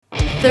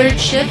Third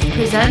Shift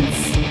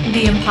presents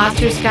The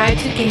Imposter's Guide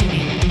to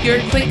Gaming, your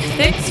quick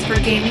fix for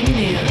gaming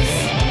news.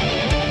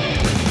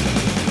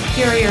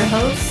 Here are your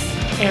hosts,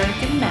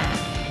 Eric and Matt.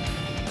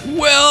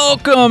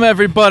 Welcome,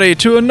 everybody,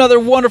 to another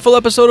wonderful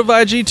episode of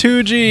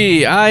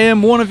IG2G. I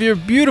am one of your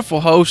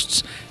beautiful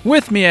hosts.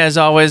 With me, as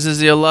always, is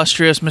the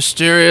illustrious,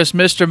 mysterious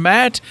Mr.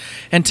 Matt.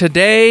 And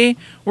today,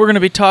 we're going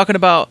to be talking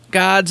about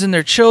gods and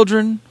their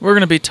children. We're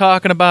going to be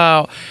talking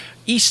about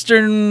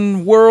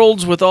Eastern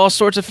worlds with all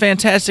sorts of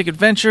fantastic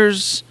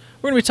adventures.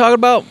 We're going to be talking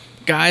about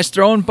guys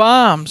throwing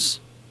bombs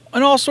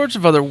and all sorts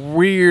of other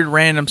weird,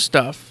 random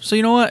stuff. So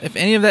you know what? If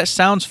any of that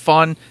sounds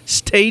fun,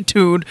 stay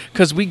tuned,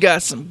 because we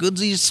got some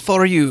goodies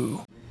for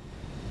you.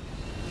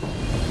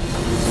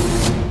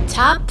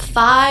 Top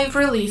 5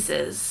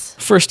 releases.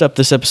 First up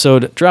this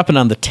episode, dropping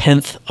on the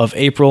 10th of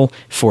April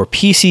for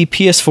PC,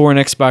 PS4, and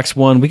Xbox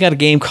One, we got a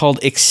game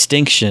called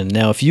Extinction.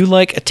 Now, if you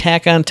like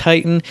Attack on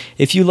Titan,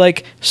 if you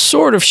like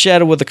sort of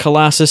Shadow of the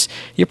Colossus,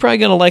 you're probably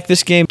going to like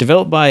this game.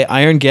 Developed by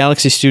Iron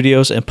Galaxy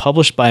Studios and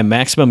published by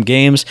Maximum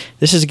Games.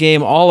 This is a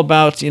game all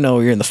about,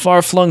 you're in the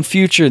far-flung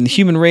future and the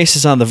human race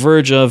is on the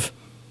verge of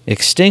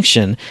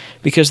extinction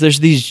because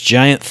there's these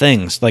giant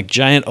things, like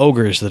giant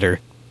ogres that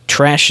are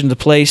trashing the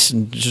place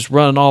and just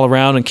running all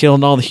around and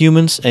killing all the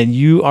humans, and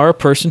you are a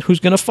person who's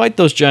going to fight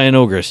those giant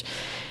ogres.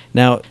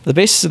 Now, the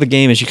basis of the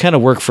game is you kind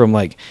of work from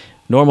like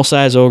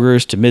normal-size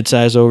ogres to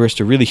mid-size ogres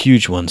to really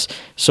huge ones.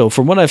 So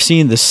from what I've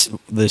seen, the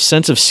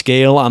sense of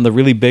scale on the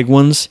really big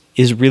ones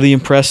is really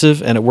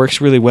impressive, and it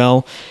works really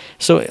well.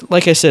 So,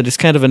 like I said, it's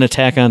kind of an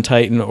Attack on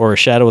Titan or a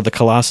Shadow of the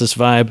Colossus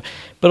vibe,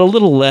 but a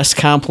little less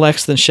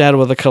complex than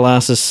Shadow of the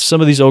Colossus.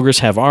 Some of these ogres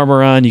have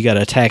armor on. You got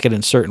to attack it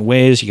in certain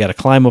ways. You got to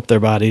climb up their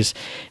bodies,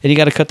 and you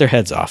got to cut their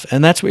heads off.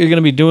 And that's what you're going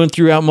to be doing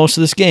throughout most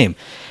of this game.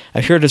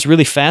 I've heard it's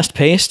really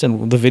fast-paced,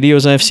 and the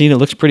videos I've seen, it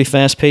looks pretty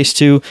fast-paced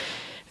too.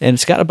 And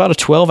it's got about a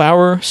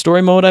 12-hour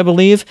story mode, I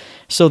believe.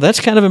 So that's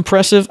kind of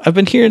impressive. I've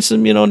been hearing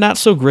some, not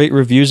so great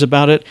reviews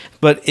about it.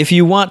 But if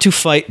you want to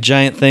fight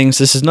giant things,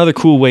 this is another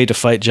cool way to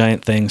fight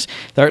giant things.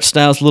 The art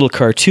style's a little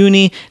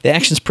cartoony. The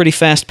action's pretty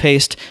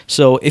fast-paced.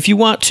 So if you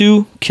want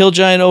to kill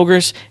giant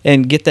ogres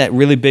and get that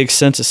really big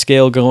sense of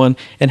scale going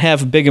and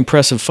have big,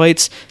 impressive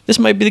fights, this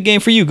might be the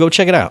game for you. Go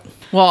check it out.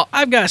 Well,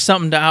 I've got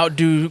something to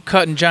outdo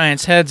cutting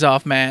giants' heads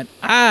off, Matt.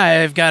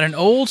 I've got an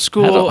old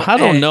school... I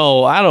don't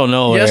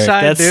know. Yes, Eric.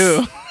 I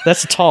do.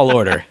 That's a tall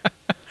order.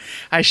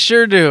 I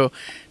sure do.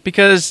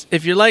 Because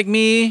if you're like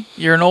me,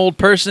 you're an old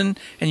person,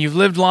 and you've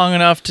lived long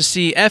enough to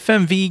see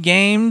FMV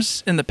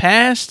games in the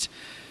past.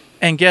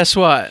 And guess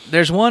what?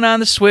 There's one on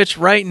the Switch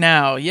right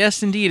now.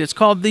 Yes, indeed. It's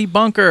called The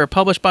Bunker,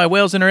 published by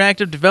Wales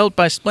Interactive, developed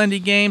by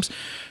Splendid Games.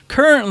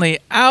 Currently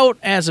out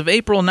as of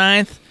April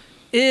 9th.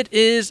 It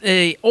is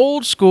a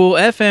old school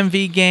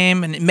FMV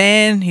game. And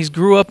man, he's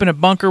grew up in a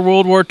bunker,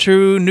 World War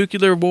II,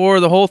 nuclear war,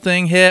 the whole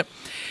thing hit.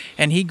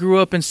 And he grew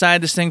up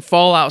inside this thing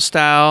Fallout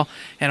style,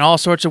 and all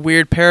sorts of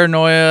weird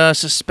paranoia,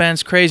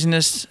 suspense,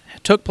 craziness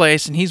took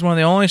place, and he's one of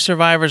the only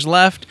survivors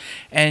left.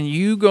 And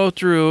you go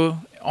through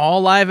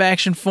all live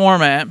action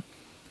format,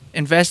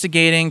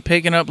 investigating,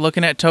 picking up,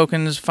 looking at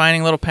tokens,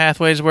 finding little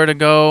pathways where to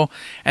go,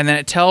 and then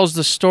it tells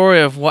the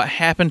story of what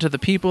happened to the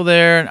people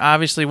there, and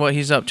obviously what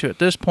he's up to at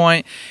this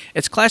point.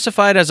 It's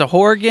classified as a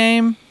horror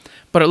game,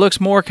 but it looks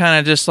more kind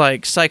of just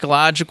like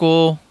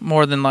psychological,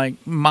 more than like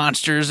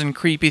monsters and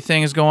creepy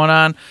things going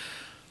on.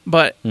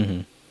 But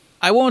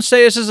I won't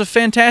say this is a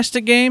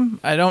fantastic game.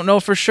 I don't know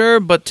for sure,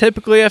 but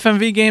typically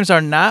FMV games are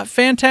not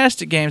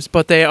fantastic games,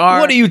 but they are...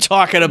 What are you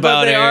talking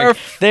about, Eric?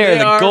 They're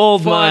the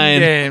gold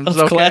mine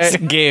of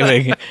classic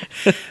gaming.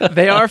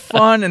 They are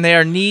fun, and they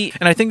are neat,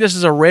 and I think this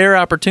is a rare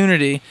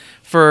opportunity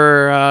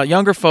for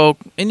younger folk,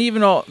 and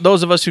even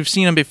those of us who've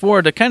seen them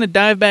before, to kind of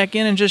dive back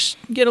in and just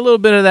get a little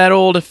bit of that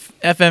old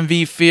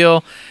FMV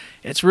feel.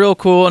 It's real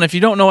cool, and if you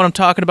don't know what I'm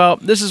talking about,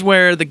 this is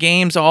where the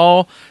game's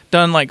all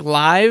done like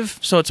live,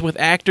 so it's with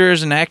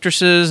actors and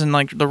actresses and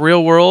like the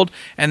real world,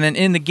 and then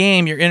in the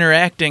game you're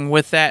interacting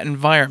with that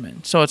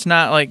environment. So it's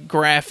not like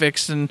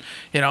graphics and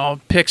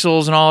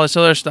pixels and all this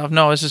other stuff.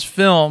 No, this is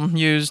film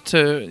used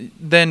to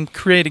then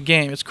create a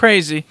game. It's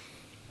crazy,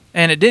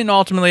 and it didn't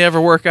ultimately ever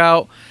work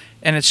out,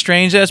 and it's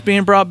strange that it's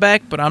being brought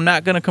back, but I'm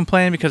not going to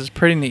complain because it's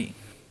pretty neat.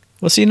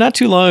 Well, see, not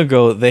too long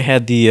ago they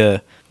had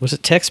the... was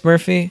it Tex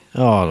Murphy?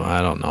 Oh,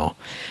 I don't know.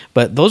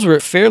 But those were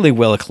fairly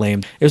well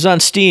acclaimed. It was on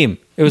Steam.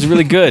 It was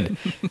really good.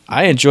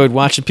 I enjoyed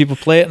watching people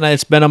play it, and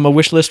it's been on my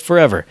wish list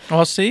forever.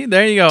 Well, see,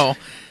 there you go.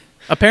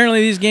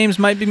 Apparently, these games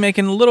might be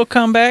making a little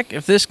comeback.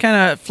 If this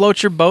kind of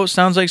floats your boat,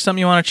 sounds like something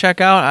you want to check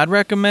out, I'd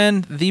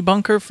recommend The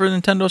Bunker for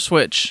Nintendo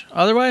Switch.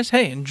 Otherwise,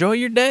 hey, enjoy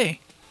your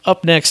day.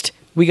 Up next,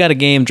 we got a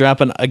game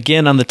dropping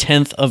again on the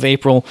 10th of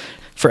April.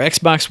 For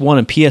Xbox One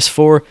and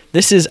PS4,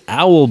 this is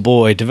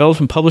Owlboy, developed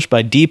and published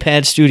by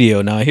D-Pad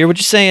Studio. Now, I hear what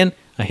you're saying.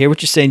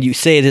 You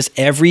say this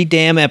every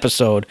damn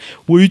episode.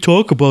 What are you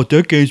talking about?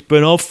 That game's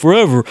been out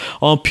forever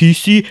on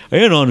PC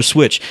and on the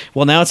Switch.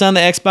 Well, now it's on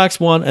the Xbox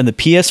One and the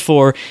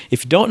PS4.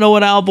 If you don't know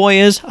what Owlboy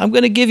is, I'm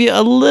going to give you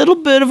a little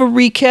bit of a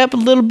recap, a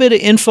little bit of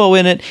info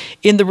in it,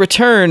 in the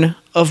return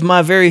of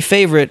my very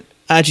favorite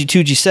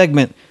IG2G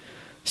segment.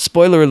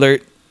 Spoiler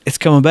alert, it's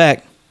coming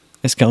back.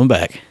 It's coming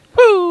back.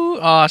 Woo!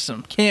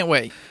 Awesome. Can't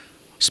wait.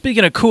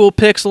 Speaking of cool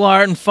pixel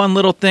art and fun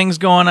little things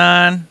going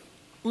on,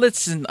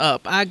 listen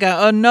up. I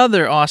got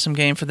another awesome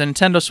game for the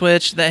Nintendo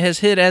Switch that has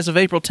hit as of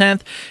April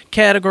 10th,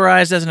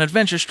 categorized as an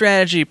adventure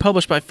strategy,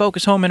 published by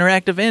Focus Home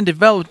Interactive and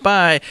developed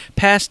by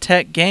Past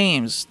Tech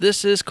Games.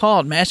 This is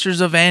called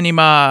Masters of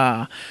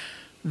Anima.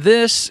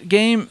 This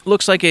game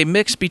looks like a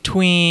mix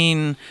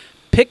between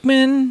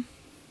Pikmin,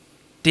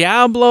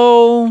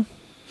 Diablo,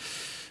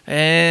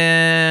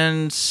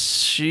 and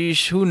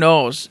sheesh, who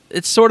knows?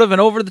 It's sort of an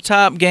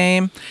over-the-top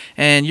game,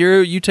 and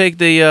you take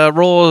the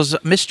role as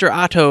Mr.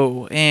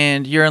 Otto,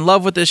 and you're in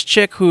love with this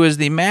chick who is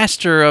the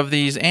master of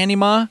these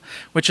anima,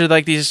 which are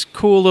like these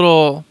cool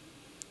little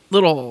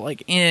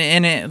like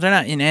they're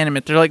not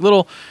inanimate. They're like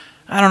little,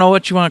 I don't know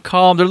what you want to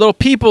call them. They're little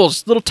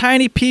peoples, little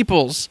tiny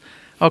peoples.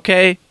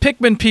 Okay,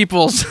 Pikmin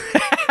peoples.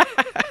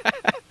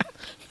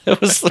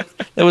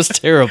 That was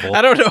terrible.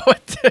 I don't know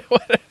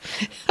what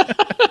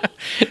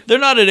They're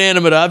not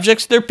inanimate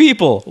objects. They're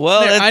people.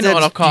 Well, I know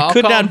what I'll call. You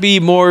could not be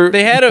more.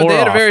 They had a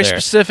very there.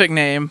 specific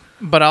name,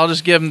 but I'll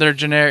just give them their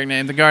generic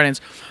name, the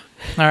Guardians.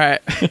 All right.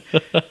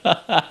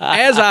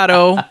 As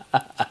Otto,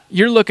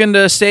 you're looking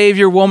to save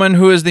your woman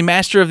who is the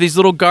master of these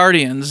little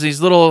guardians,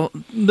 these little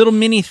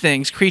mini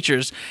things,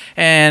 creatures.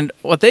 And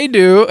what they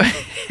do,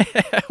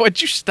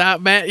 would you stop,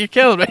 Matt? You're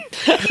killing me.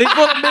 These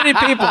little mini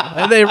people,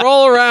 and they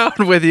roll around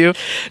with you.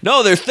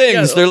 No, they're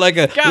things. They're like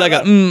a tiny thing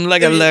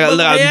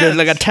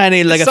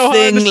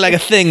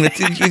that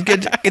you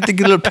get the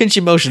little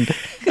pinchy motion.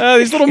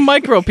 These little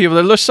micro people,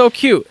 they look so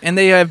cute, and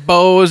they have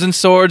bows and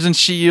swords and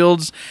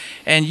shields,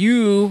 and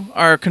you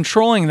are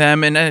controlling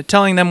them and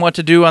telling them what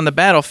to do on the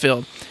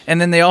battlefield.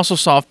 And then they also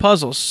solve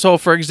puzzles. So,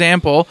 for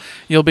example,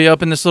 you'll be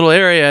up in this little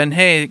area, and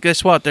hey,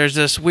 guess what? There's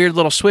this weird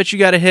little switch you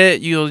got to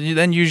hit. You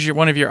then use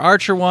one of your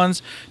archer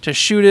ones to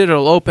shoot it.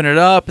 It'll open it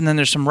up, and then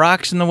there's some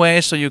rocks in the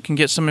way, so you can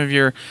get some of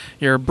your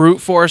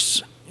brute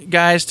force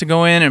guys to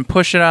go in and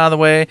push it out of the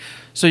way.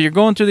 So you're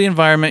going through the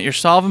environment. You're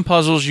solving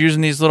puzzles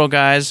using these little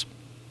guys.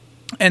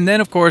 And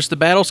then, of course, the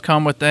battles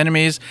come with the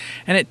enemies,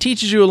 and it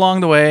teaches you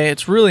along the way.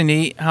 It's really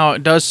neat how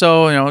it does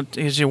so. It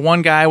gives you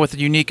one guy with a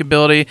unique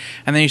ability,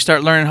 and then you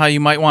start learning how you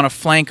might want to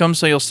flank them.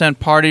 So you'll send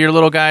part of your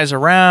little guys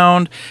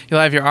around. You'll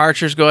have your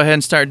archers go ahead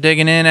and start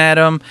digging in at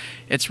them.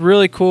 It's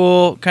really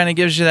cool. Kind of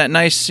gives you that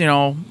nice,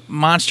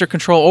 monster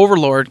control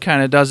overlord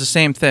kind of does the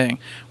same thing,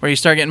 where you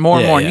start getting more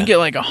and more. And you get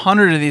like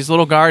 100 of these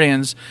little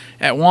guardians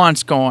at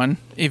once going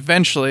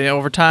eventually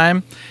over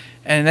time.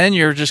 And then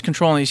you're just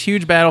controlling these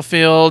huge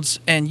battlefields,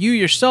 and you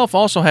yourself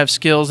also have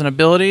skills and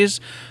abilities.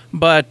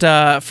 But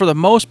for the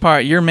most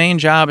part, your main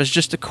job is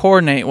just to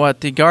coordinate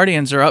what the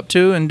Guardians are up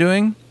to and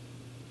doing.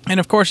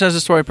 And of course, as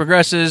the story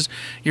progresses,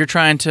 you're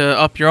trying to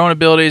up your own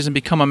abilities and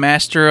become a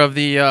master of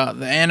the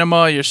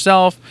anima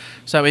yourself,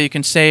 so that way you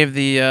can save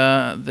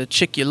the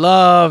chick you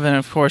love, and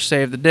of course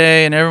save the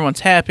day, and everyone's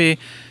happy.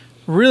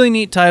 Really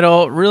neat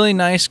title, really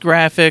nice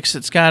graphics.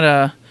 It's got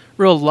a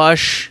real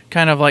lush,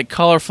 kind of like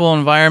colorful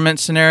environment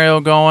scenario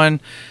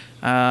going.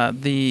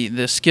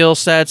 The skill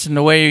sets and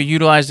the way you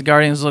utilize the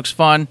Guardians looks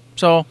fun.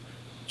 So,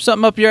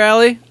 something up your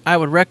alley, I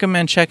would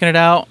recommend checking it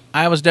out.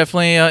 I was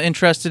definitely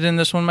interested in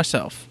this one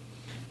myself.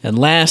 And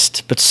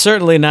last, but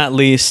certainly not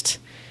least,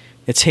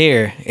 it's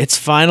here. It's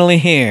finally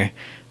here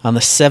on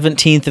the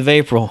 17th of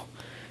April.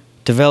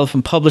 Developed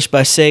and published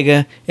by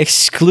Sega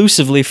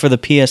exclusively for the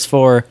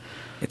PS4.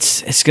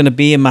 It's going to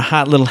be in my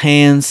hot little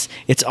hands.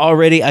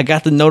 I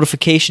got the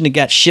notification. It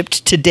got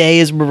shipped today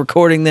as we're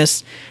recording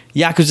this.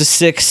 Yakuza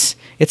 6,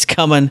 it's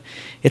coming.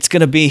 It's going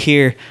to be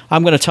here.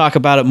 I'm going to talk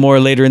about it more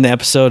later in the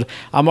episode.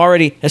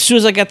 As soon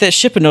as I got that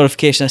shipping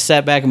notification, I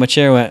sat back in my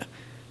chair and went,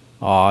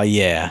 oh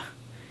yeah.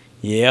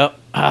 Yep.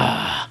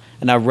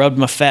 And I rubbed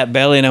my fat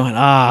belly and I went,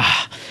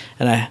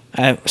 And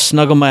I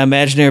snuggled my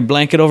imaginary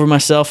blanket over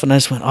myself and I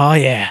just went, oh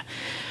yeah.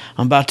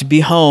 I'm about to be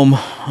home.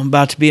 I'm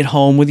about to be at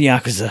home with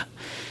Yakuza.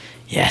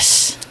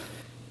 Yes.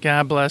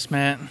 God bless,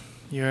 Matt.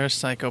 You're a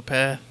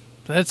psychopath.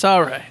 That's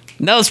all right.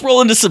 Now let's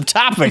roll into some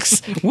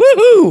topics.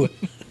 Woohoo!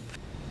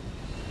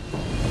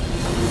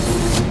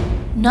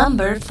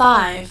 Number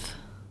 5.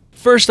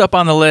 First up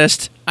on the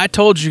list, I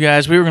told you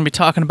guys we were going to be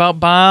talking about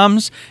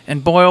bombs,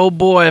 and boy, oh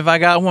boy, have I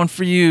got one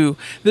for you.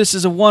 This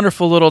is a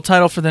wonderful little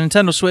title for the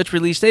Nintendo Switch,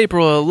 released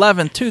April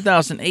 11th,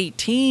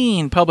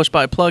 2018, published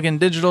by Plug-in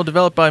Digital,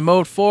 developed by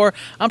Mode 4.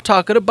 I'm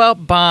talking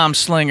about Bomb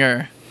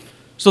Slinger.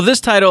 So this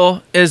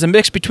title is a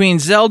mix between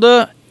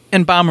Zelda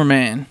and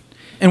Bomberman.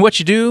 And what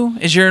you do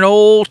is you're an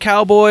old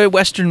cowboy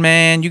western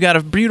man. You got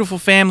a beautiful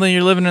family.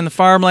 You're living in the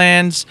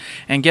farmlands.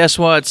 And guess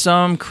what?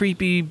 Some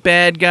creepy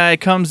bad guy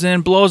comes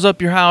in, blows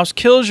up your house,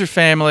 kills your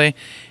family,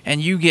 and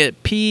you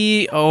get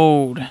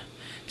PO'd.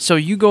 So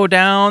you go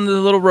down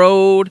the little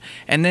road,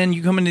 and then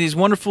you come into these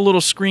wonderful little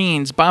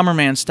screens,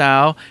 Bomberman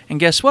style. And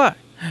guess what?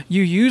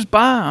 You use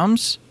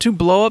bombs to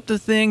blow up the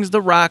things,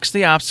 the rocks,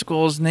 the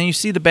obstacles, and then you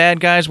see the bad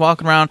guys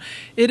walking around.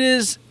 It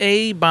is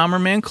a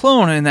Bomberman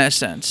clone in that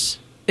sense.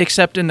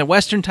 except in the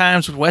Western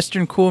times with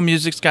Western cool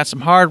music. It's got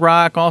some hard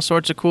rock, all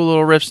sorts of cool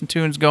little riffs and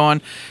tunes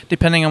going,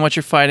 depending on what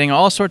you're fighting.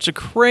 All sorts of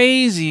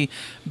crazy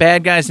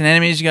bad guys and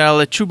enemies. You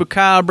got a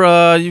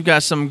chupacabra. You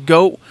got some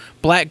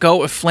black goat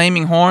with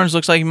flaming horns.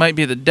 Looks like he might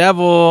be the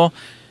devil.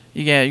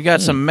 You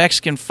got some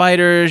Mexican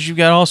fighters. You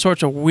got all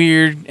sorts of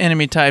weird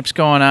enemy types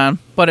going on.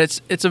 But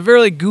it's a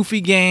very goofy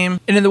game.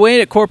 And in the way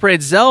it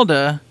incorporates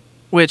Zelda,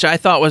 which I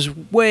thought was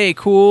way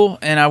cool,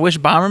 and I wish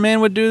Bomberman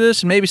would do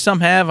this. And maybe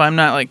some have. I'm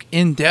not like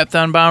in depth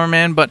on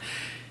Bomberman, but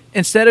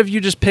instead of you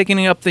just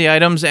picking up the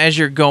items as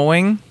you're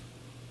going,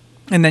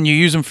 and then you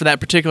use them for that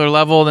particular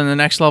level, then the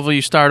next level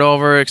you start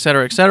over, et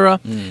cetera, et cetera.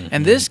 Mm-hmm.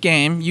 And this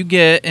game, you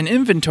get an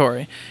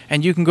inventory,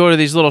 and you can go to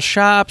these little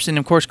shops and,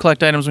 of course,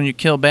 collect items when you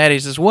kill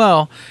baddies as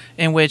well,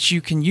 in which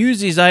you can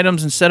use these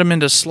items and set them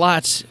into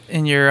slots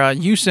in your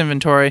use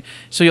inventory,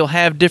 so you'll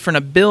have different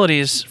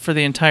abilities for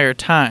the entire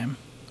time,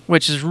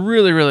 which is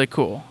really, really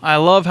cool. I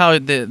love how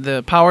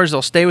the powers,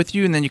 they'll stay with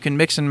you, and then you can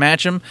mix and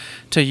match them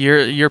to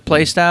your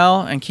play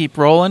style and keep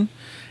rolling.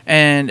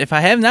 And if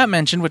I have not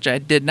mentioned, which I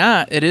did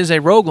not, it is a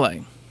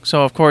roguelike.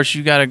 So, of course,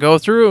 you got to go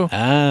through.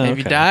 If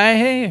you die,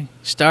 hey,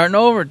 starting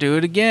over, do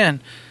it again.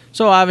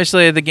 So,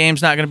 obviously, the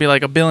game's not going to be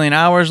like 1 billion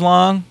hours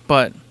long,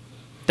 but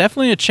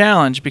definitely a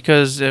challenge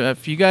because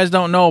if you guys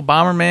don't know,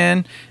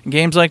 Bomberman and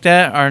games like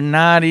that are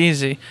not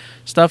easy.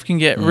 Stuff can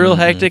get real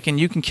hectic, and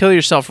you can kill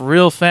yourself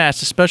real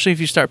fast, especially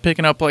if you start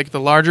picking up like the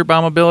larger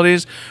bomb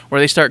abilities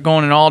where they start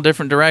going in all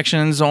different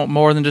directions,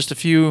 more than just a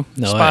few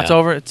spots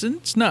over.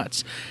 It's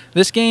nuts.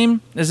 This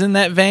game is in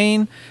that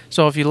vein,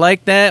 so if you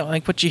like that,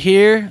 like what you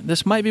hear,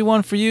 this might be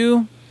one for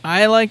you.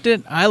 I liked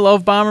it. I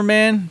love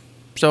Bomberman,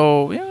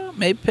 so yeah,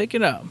 maybe pick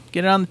it up.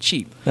 Get it on the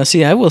cheap. Now,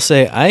 see, I will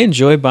say I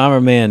enjoy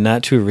Bomberman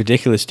not to a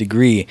ridiculous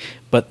degree,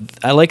 but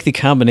I like the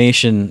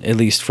combination, at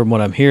least from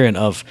what I'm hearing,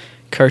 of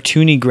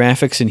cartoony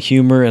graphics and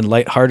humor and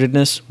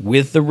lightheartedness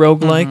with the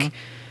roguelike.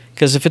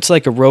 Because if it's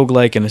like a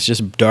roguelike and it's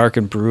just dark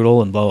and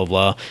brutal and blah, blah,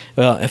 blah,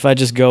 well, if I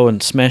just go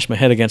and smash my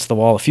head against the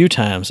wall a few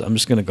times, I'm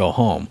just going to go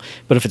home.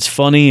 But if it's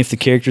funny, if the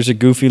characters are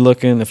goofy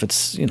looking, if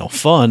it's,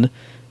 fun,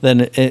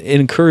 then it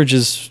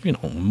encourages,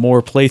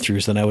 more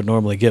playthroughs than I would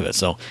normally give it.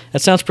 So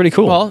that sounds pretty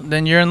cool. Well,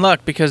 then you're in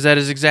luck because that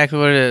is exactly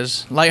what it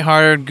is.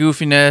 Lighthearted,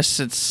 goofiness.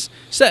 It's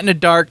set in a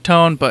dark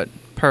tone, but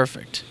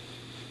perfect.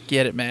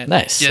 Get it, man.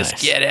 Nice. Just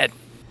nice. Get it.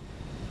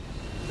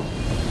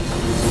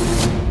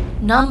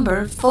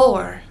 Number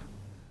 4.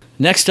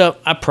 Next up,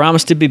 I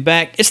promised to be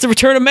back. It's the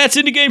return of Matt's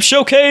Indie Game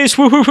Showcase.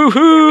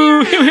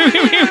 Woo-hoo-hoo-hoo.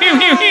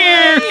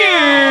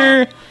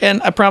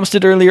 And I promised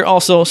it earlier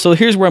also, so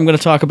here's where I'm going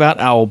to talk about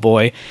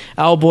Owlboy.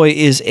 Owlboy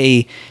is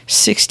a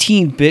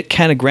 16-bit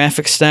kind of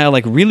graphic style,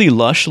 like really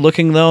lush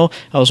looking though.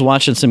 I was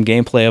watching some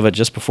gameplay of it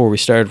just before we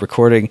started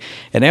recording,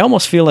 and I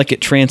almost feel like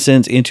it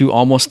transcends into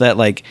almost that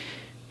like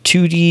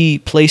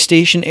 2D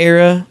PlayStation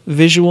era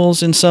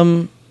visuals in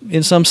some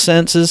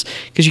senses,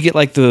 because you get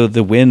like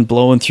the wind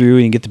blowing through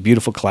and you get the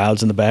beautiful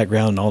clouds in the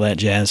background and all that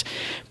jazz.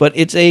 But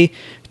it's a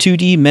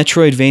 2D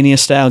Metroidvania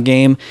style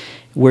game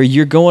where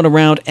you're going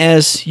around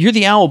as you're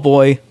the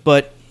Owlboy,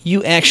 but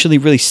you actually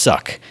really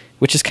suck,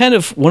 which is kind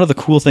of one of the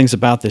cool things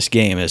about this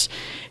game is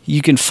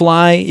you can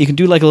fly, you can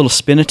do like a little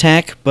spin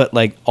attack, but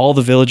like all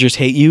the villagers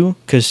hate you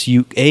because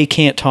you A,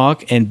 can't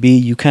talk, and B,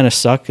 you kind of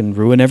suck and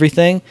ruin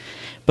everything.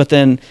 But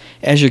then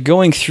as you're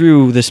going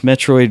through this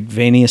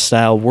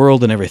Metroidvania-style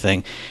world and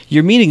everything,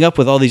 you're meeting up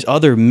with all these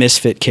other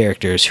misfit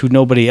characters who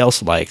nobody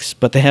else likes,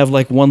 but they have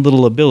like one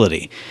little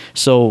ability.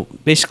 So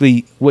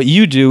basically what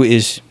you do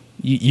is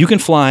you can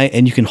fly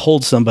and you can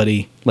hold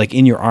somebody like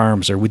in your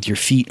arms or with your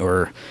feet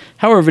or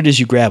however it is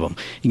you grab them.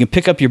 You can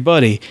pick up your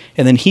buddy,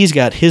 and then he's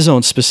got his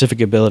own specific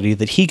ability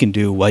that he can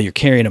do while you're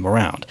carrying him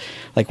around.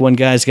 Like one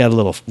guy's got a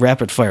little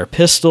rapid fire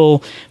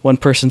pistol, one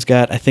person's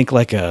got I think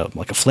like a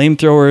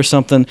flamethrower or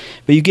something,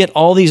 but you get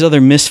all these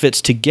other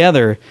misfits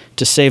together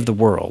to save the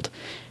world.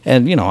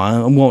 And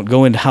I won't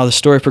go into how the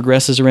story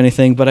progresses or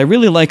anything, but I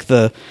really like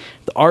the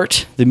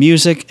art, the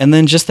music, and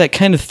then just that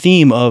kind of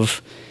theme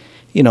of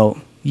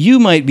you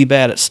might be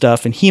bad at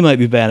stuff and he might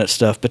be bad at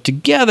stuff, but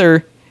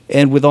together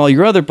and with all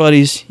your other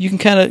buddies, you can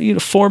kind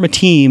of form a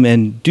team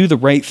and do the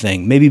right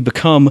thing. Maybe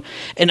become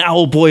an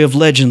Owlboy of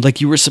legend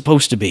like you were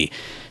supposed to be.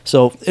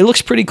 So it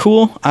looks pretty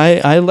cool.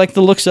 I like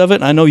the looks of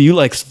it. I know you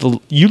likes the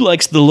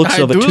looks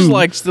of it too. I do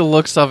likes the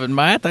looks of it,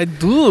 Matt. I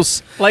do.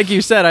 Like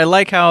you said, I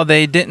like how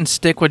they didn't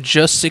stick with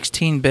just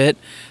 16-bit.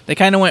 They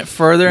kind of went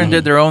further and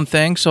did their own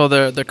thing. So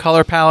the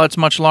color palette's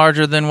much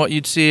larger than what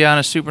you'd see on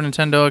a Super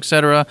Nintendo,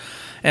 etc.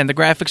 And the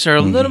graphics are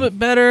a little bit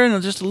better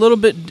and just a little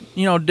bit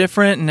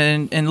different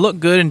and look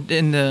good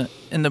in the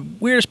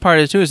weirdest part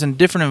is too is in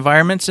different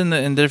environments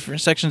in different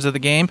sections of the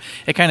game.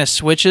 It kind of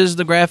switches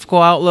the graphical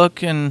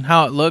outlook and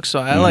how it looks. So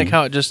I like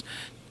how it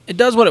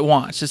does what it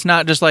wants. It's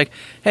not just like,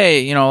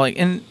 hey,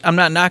 and I'm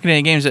not knocking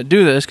any games that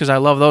do this because I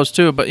love those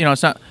too. But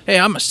it's not, hey,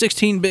 I'm a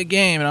 16-bit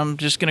game and I'm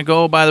just gonna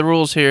go by the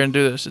rules here and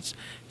do this.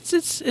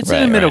 It's in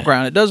the middle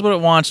ground. It does what it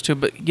wants to,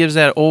 but gives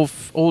that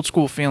old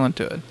school feeling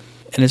to it.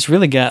 And it's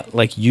really got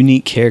like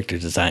unique character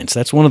designs.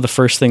 That's one of the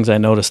first things I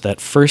noticed.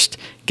 That first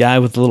guy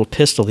with the little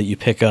pistol that you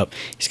pick up,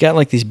 he's got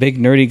like these big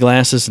nerdy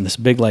glasses and this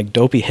big like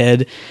dopey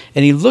head,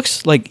 and he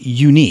looks like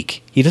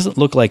unique. He doesn't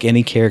look like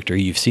any character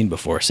you've seen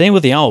before. Same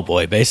with the Owl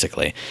Boy,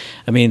 basically.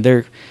 I mean,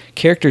 they're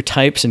character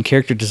types and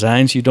character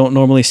designs you don't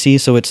normally see,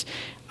 so it's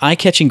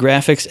eye-catching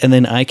graphics and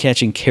then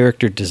eye-catching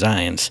character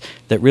designs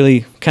that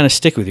really kind of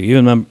stick with you.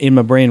 Even in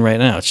my brain right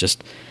now,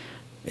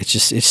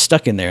 it's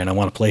stuck in there, and I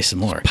want to play some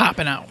more.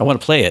 Popping out. I want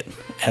to play it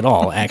at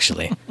all,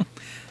 actually.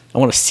 I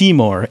want to see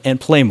more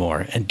and play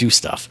more and do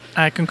stuff.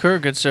 I concur,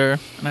 good sir.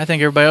 And I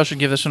think everybody else should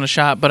give this one a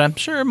shot, but I'm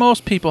sure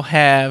most people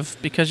have,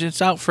 because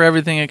it's out for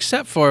everything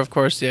except for, of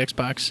course, the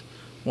Xbox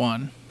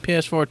One,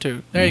 PS4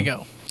 too. There you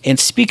go. And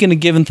speaking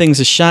of giving things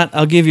a shot,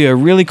 I'll give you a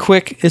really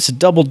quick, it's a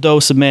double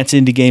dose of Matt's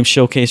Indie Game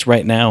Showcase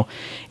right now.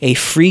 A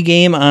free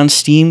game on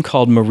Steam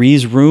called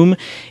Marie's Room.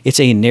 It's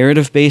a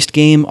narrative-based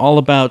game all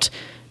about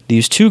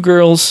these two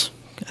girls,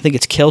 I think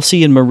it's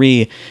Kelsey and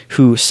Marie,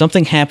 who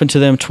something happened to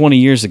them 20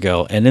 years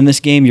ago. And in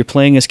this game, you're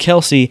playing as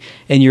Kelsey,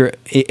 and you're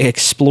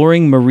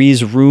exploring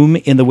Marie's room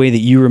in the way that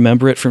you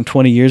remember it from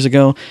 20 years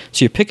ago.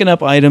 So you're picking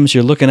up items,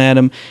 you're looking at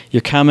them,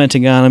 you're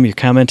commenting on them, you're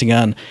commenting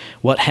on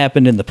what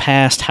happened in the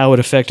past, how it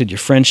affected your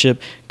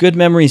friendship, good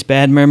memories,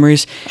 bad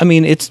memories. I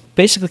mean, it's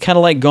basically kind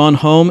of like Gone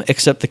Home,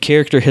 except the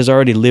character has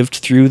already lived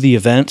through the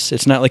events.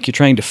 It's not like you're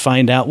trying to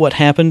find out what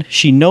happened.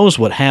 She knows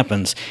what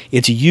happens.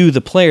 It's you,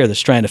 the player,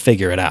 that's trying to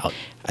figure it out.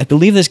 I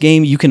believe this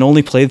game, you can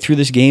only play through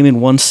this game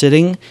in one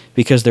sitting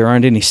because there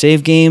aren't any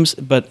save games,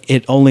 but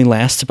it only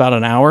lasts about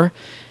an hour.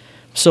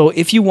 So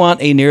if you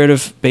want a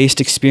narrative-based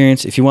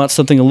experience, if you want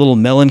something a little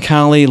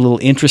melancholy, a little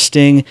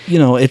interesting,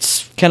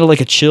 it's kind of like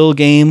a chill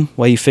game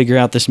while you figure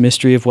out this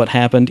mystery of what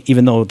happened,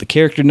 even though the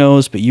character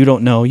knows, but you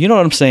don't know. You know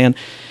what I'm saying?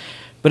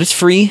 But it's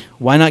free.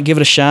 Why not give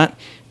it a shot?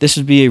 This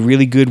would be a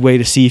really good way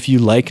to see if you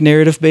like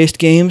narrative-based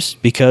games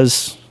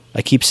because,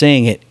 I keep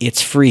saying it,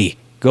 it's free.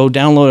 Go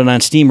download it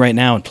on Steam right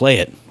now and play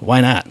it.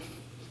 Why not?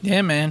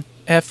 Yeah, man.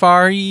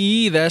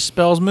 FREE, that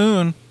spells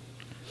moon.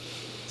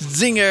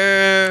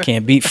 Zinger!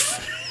 Can't beat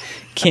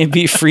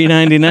free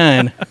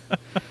 99.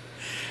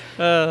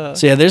 So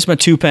yeah, there's my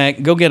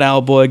 2-pack. Go get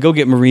Owl Boy. Go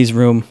get Marie's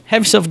Room.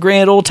 Have yourself a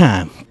grand old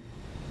time.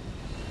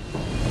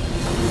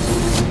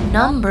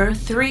 Number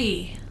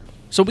 3.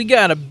 So we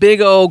got a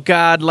big old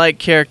godlike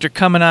character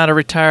coming out of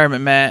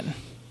retirement, Matt.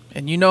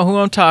 And you know who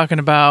I'm talking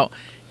about.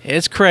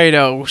 It's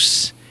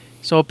Kratos.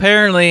 So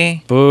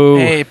apparently,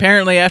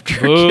 after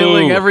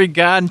killing every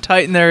god and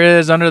titan there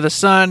is under the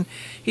sun,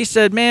 he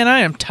said, man, I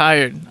am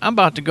tired. I'm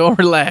about to go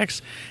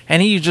relax.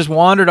 And he just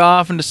wandered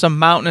off into some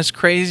mountainous,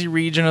 crazy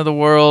region of the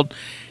world,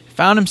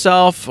 found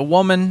himself a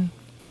woman,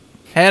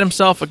 had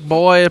himself a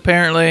boy,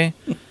 apparently,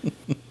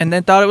 and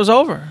then thought it was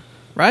over,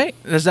 right?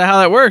 Is that how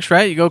that works,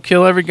 right? You go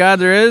kill every god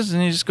there is,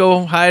 and you just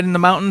go hide in the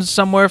mountains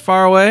somewhere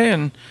far away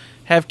and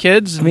have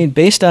kids. I mean,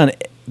 based on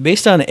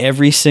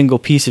every single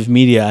piece of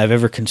media I've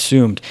ever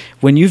consumed,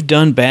 when you've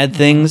done bad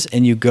things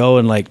and you go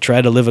and like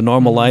try to live a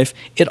normal life,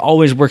 it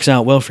always works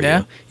out well for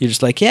you. You're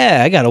just like,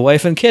 yeah, I got a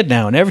wife and kid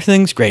now and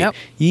everything's great. Yep.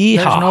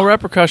 Yeehaw. There's no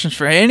repercussions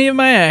for any of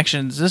my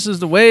actions. This is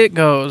the way it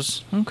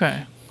goes.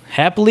 Okay.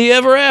 Happily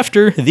ever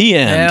after, the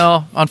end.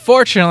 Well,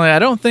 unfortunately, I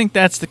don't think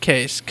that's the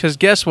case, because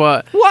guess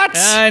what? What?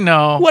 I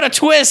know. What a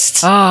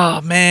twist.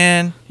 Oh,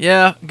 man.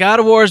 Yeah,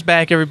 God of War is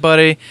back,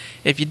 everybody.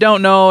 If you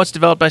don't know, it's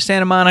developed by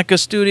Santa Monica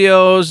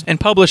Studios and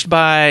published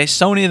by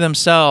Sony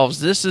themselves.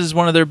 This is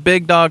one of their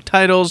big dog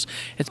titles.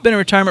 It's been in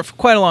retirement for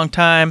quite a long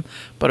time,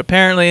 but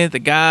apparently the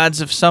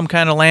gods of some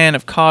kind of land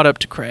have caught up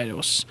to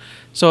Kratos.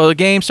 So the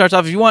game starts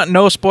off, if you want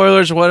no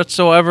spoilers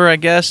whatsoever, I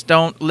guess,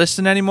 don't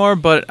listen anymore,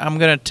 but I'm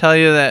going to tell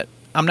you that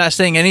I'm not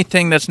saying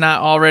anything that's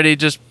not already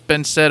just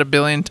been said a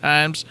billion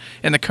times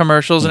in the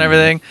commercials and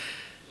everything.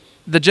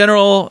 The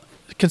general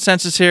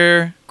consensus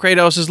here,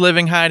 Kratos is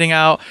living, hiding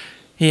out.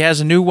 He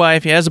has a new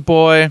wife. He has a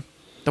boy.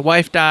 The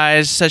wife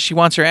dies, says she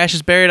wants her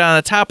ashes buried on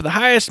the top of the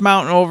highest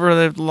mountain over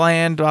the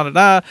land,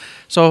 da-da-da.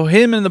 So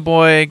him and the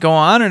boy go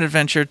on an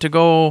adventure to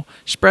go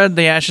spread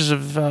the ashes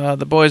of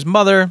the boy's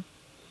mother.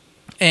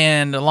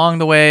 And along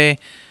the way,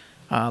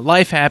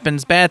 life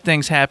happens, bad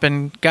things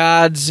happen,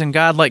 gods and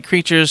godlike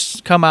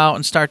creatures come out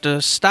and start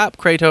to stop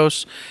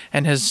Kratos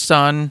and his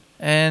son,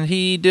 and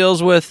he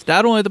deals with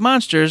not only the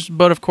monsters,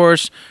 but of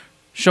course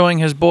showing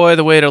his boy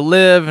the way to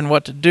live and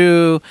what to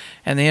do,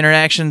 and the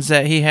interactions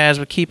that he has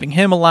with keeping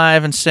him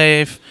alive and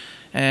safe,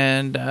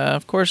 and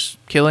of course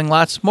killing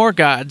lots more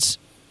gods.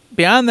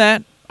 Beyond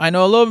that, I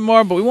know a little bit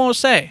more, but we won't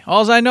say.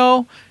 All I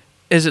know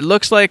is it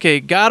looks like a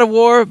God of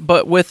War,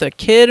 but with a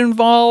kid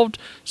involved.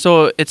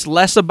 So it's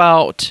less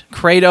about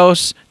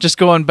Kratos just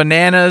going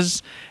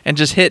bananas and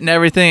just hitting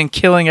everything and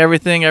killing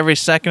everything every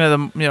second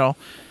of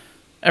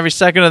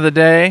the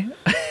day.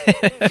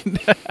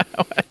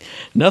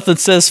 Nothing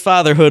says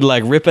fatherhood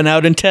like ripping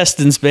out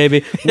intestines,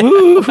 baby.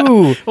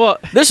 Woohoo! Well,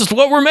 this is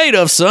what we're made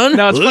of, son.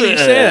 No, it's funny you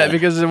say that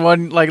because in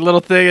one little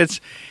thing,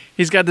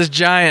 he's got this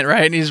giant,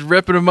 right, and he's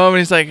ripping him up, and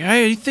he's like,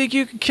 "Hey, you think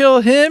you can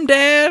kill him,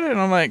 Dad?" And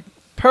I'm like,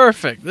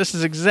 perfect. This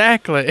is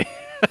exactly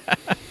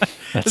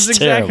That's This is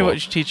exactly terrible.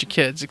 what you teach your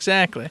kids.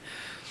 Exactly.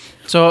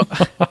 So,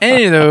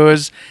 any of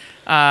those,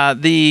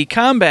 the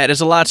combat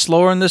is a lot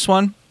slower in this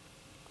one.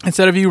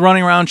 Instead of you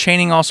running around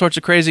chaining all sorts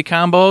of crazy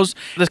combos,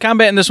 the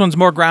combat in this one's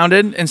more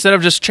grounded. Instead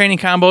of just chaining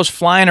combos,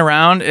 flying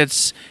around,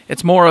 it's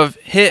more of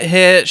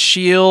hit,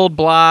 shield,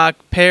 block,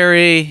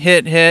 parry,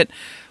 hit,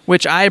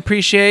 which I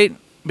appreciate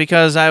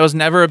because I was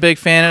never a big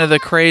fan of the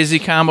crazy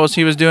combos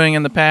he was doing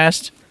in the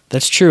past.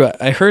 That's true.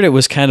 I heard it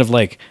was kind of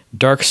like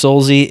Dark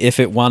Soulsy if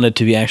it wanted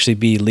to actually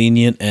be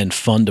lenient and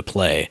fun to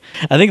play.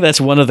 I think that's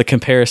one of the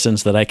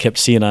comparisons that I kept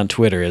seeing on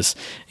Twitter is,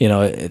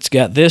 it's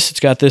got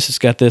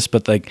this,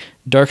 but like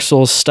Dark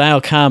Souls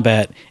style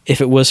combat, if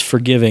it was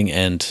forgiving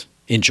and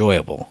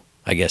enjoyable,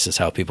 I guess is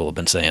how people have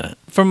been saying it.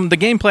 From the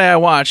gameplay I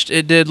watched,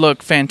 it did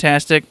look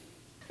fantastic,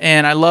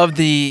 and I loved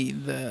the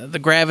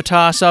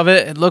gravitas of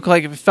it.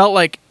 It felt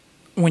like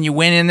when you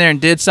went in there and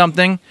did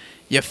something,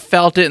 you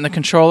felt it in the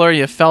controller,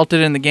 you felt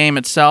it in the game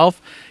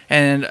itself,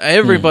 and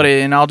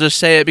everybody, and I'll just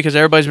say it because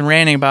everybody's been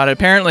ranting about it,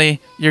 apparently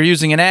you're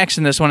using an axe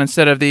in this one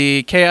instead of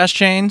the chaos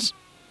chains,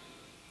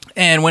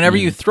 and whenever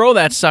you throw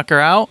that sucker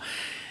out,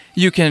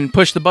 you can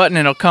push the button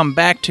and it'll come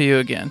back to you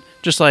again,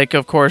 just like,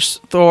 of course,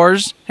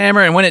 Thor's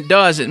hammer, and when it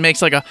does, it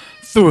makes like a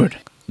thud.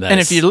 Nice. And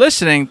if you're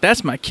listening,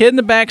 that's my kid in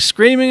the back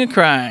screaming and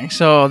crying.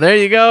 So there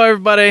you go,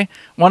 everybody.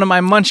 One of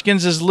my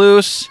munchkins is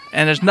loose,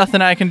 and there's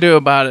nothing I can do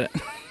about it.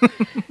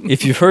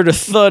 If you've heard a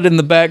thud in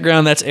the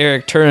background, that's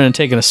Eric turning and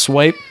taking a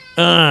swipe.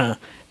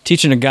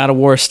 Teaching a God of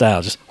War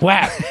style. Just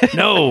whap.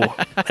 No,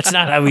 that's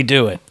not how we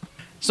do it.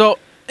 So,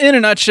 in a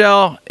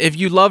nutshell, if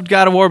you loved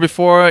God of War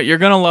before, you're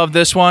going to love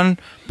this one,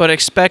 but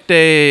expect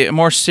a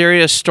more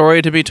serious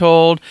story to be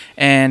told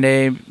and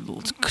a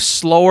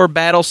slower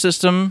battle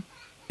system.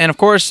 And of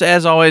course,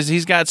 as always,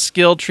 he's got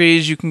skill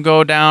trees you can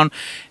go down.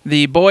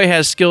 The boy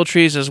has skill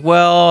trees as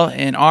well,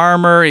 and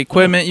armor,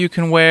 equipment you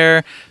can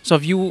wear. So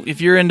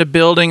if you're into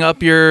building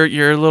up your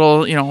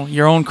little,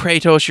 your own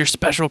Kratos, your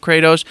special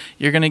Kratos,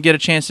 you're going to get a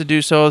chance to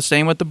do so.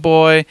 Same with the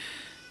boy.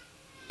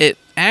 It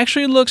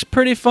actually looks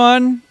pretty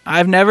fun.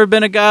 I've never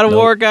been a God of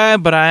War guy,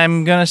 but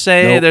I'm going to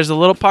say there's a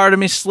little part of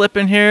me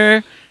slipping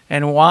here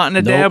and wanting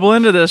to dabble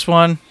into this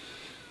one.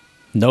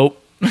 Nope.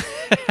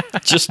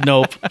 Just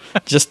nope.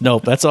 Just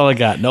nope. That's all I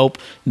got. Nope.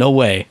 No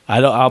way.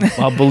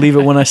 I'll believe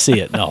it when I see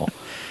it. No.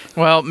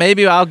 Well,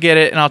 maybe I'll get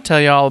it and I'll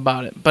tell you all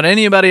about it. But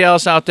anybody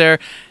else out there,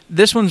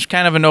 this one's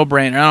kind of a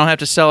no-brainer. I don't have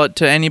to sell it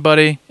to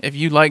anybody. If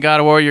you like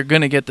God of War, you're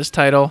going to get this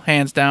title,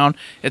 hands down.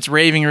 It's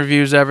raving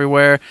reviews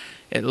everywhere.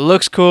 It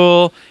looks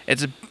cool.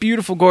 It's a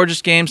beautiful,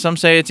 gorgeous game. Some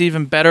say it's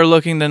even better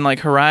looking than like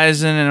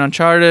Horizon and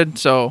Uncharted.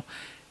 So,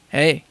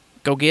 hey,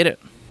 go get it.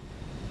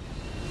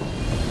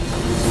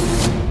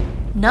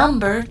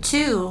 Number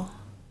 2.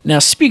 Now,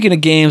 speaking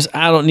of games,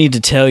 I don't need to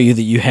tell you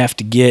that you have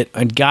to get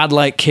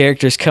godlike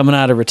characters coming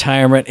out of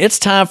retirement. It's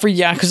time for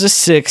Yakuza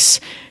 6.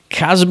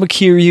 Kazuma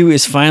Kiryu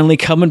is finally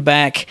coming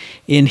back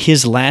in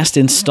his last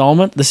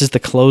installment. This is the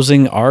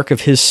closing arc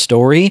of his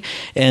story,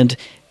 and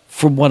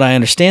from what I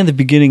understand, the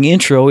beginning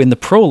intro in the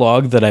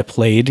prologue that I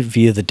played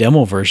via the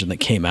demo version that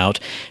came out,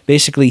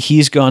 basically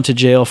he's gone to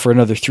jail for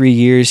another 3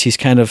 years. He's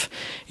kind of,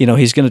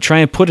 he's going to try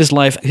and put his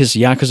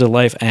Yakuza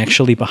life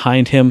actually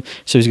behind him.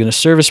 So he's going to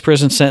serve his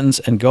prison sentence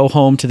and go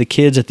home to the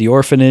kids at the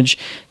orphanage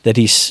that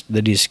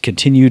he's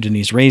continued and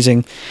he's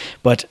raising.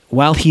 But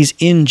while he's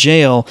in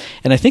jail,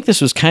 and I think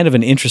this was kind of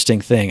an interesting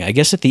thing, I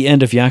guess at the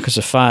end of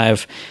Yakuza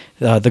 5,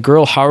 the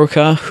girl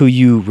Haruka, who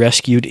you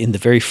rescued in the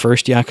very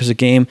first Yakuza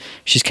game,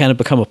 she's kind of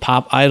become a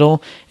pop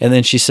idol. And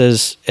then she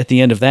says at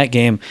the end of that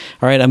game,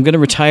 all right, I'm going to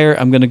retire.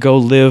 I'm going to go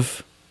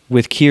live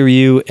with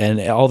Kiryu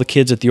and all the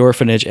kids at the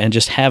orphanage and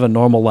just have a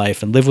normal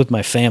life and live with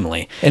my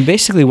family. And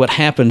basically what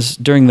happens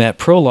during that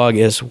prologue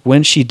is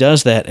when she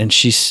does that and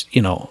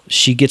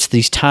she gets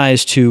these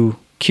ties to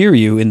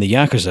Kiryu in the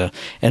Yakuza.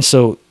 And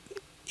so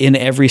in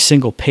every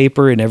single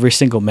paper, in every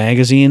single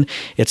magazine,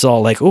 it's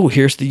all like, oh,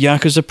 here's the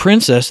Yakuza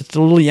princess at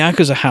the little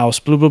Yakuza house,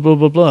 blah, blah, blah,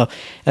 blah, blah.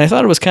 And I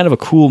thought it was kind of a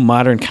cool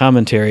modern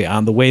commentary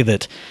on the way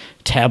that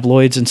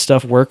tabloids and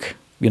stuff work,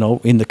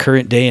 in the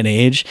current day and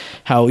age,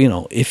 how,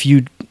 if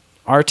you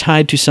are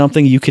tied to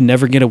something, you can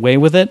never get away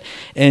with it.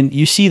 And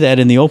you see that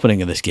in the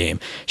opening of this game.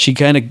 She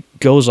kind of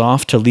goes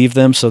off to leave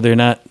them so they're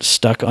not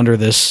stuck under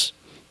this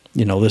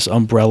this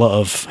umbrella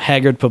of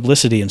haggard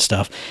publicity and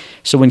stuff.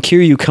 So when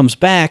Kiryu comes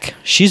back,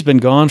 she's been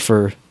gone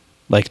for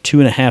like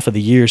 2.5 of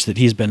the years that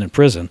he's been in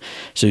prison.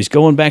 So he's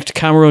going back to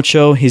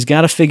Kamurocho. He's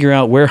got to figure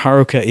out where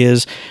Haruka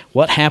is,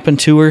 what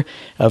happened to her.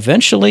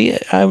 Eventually,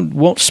 I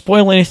won't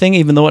spoil anything,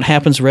 even though it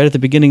happens right at the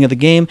beginning of the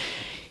game.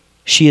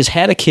 She has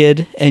had a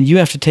kid, and you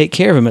have to take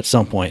care of him at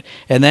some point.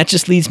 And that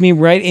just leads me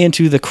right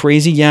into the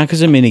crazy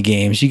Yakuza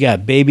minigames. You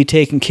got baby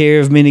taking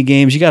care of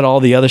minigames. You got all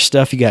the other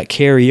stuff. You got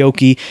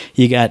karaoke.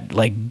 You got,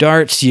 like,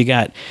 darts. You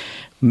got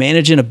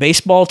managing a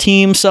baseball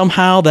team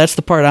somehow. That's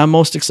the part I'm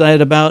most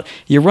excited about.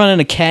 You're running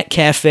a cat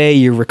cafe.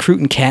 You're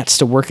recruiting cats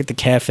to work at the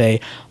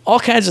cafe. All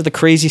kinds of the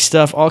crazy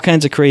stuff. All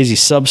kinds of crazy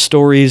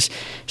sub-stories,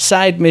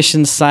 side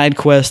missions, side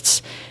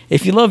quests.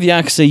 If you love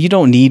Yakuza, you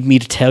don't need me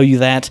to tell you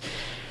that.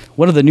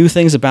 One of the new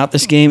things about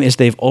this game is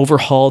they've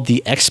overhauled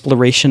the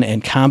exploration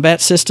and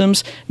combat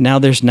systems. Now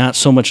there's not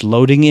so much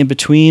loading in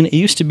between. It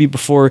used to be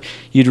before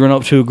you'd run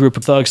up to a group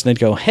of thugs and they'd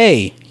go,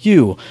 "Hey,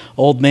 you,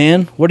 old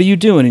man, what are you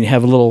doing?" And you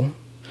have a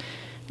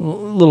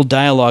little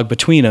dialogue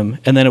between them,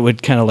 and then it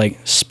would kind of like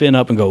spin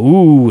up and go,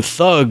 "Ooh,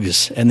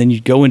 thugs," and then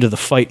you'd go into the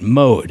fight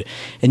mode,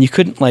 and you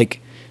couldn't like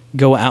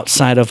go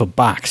outside of a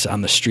box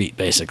on the street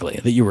basically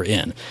that you were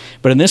in.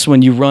 But in this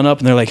one, you run up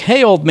and they're like,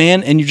 "Hey, old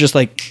man," and you're just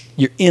like,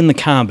 you're in the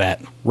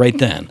combat right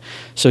then.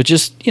 So it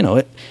just,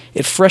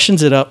 it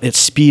freshens it up, it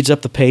speeds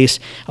up the pace.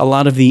 A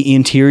lot of the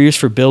interiors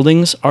for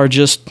buildings are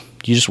just,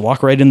 you just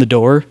walk right in the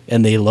door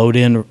and they load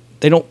in.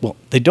 They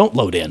don't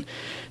load in.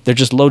 They're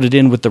just loaded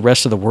in with the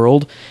rest of the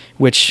world,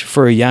 which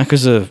for a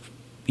Yakuza,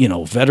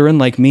 veteran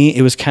like me,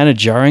 it was kind of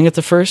jarring at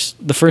the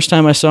first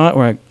time I saw it,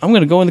 where I'm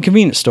going to go in the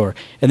convenience store,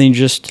 and then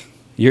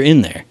you're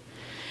in there.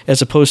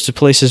 As opposed to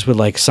places with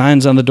like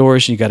signs on the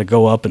doors, you got to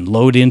go up and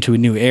load into a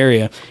new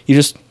area. You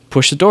just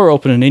push the door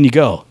open and in you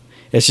go.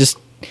 I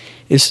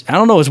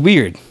don't know, it's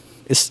weird.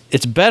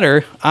 It's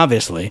better,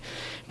 obviously,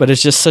 but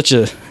it's just such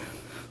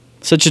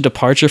a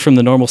departure from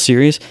the normal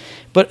series.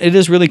 But it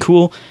is really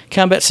cool.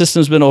 Combat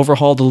system's been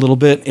overhauled a little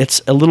bit.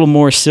 It's a little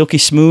more silky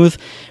smooth,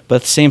 but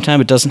at the same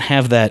time, it doesn't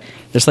have that.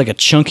 There's like a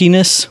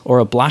chunkiness or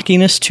a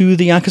blockiness to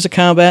the Yakuza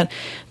combat.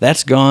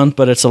 That's gone,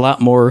 but it's a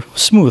lot more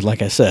smooth,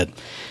 like I said.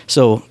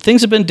 So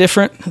things have been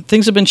different.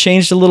 Things have been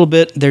changed a little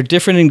bit. They're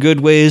different in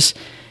good ways,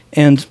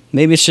 and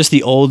maybe it's just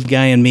the old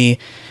guy in me.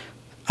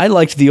 I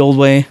liked the old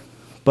way,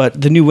 but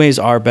the new ways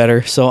are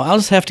better, so I'll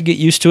just have to get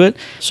used to it.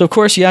 So, of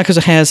course,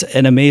 Yakuza has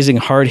an amazing,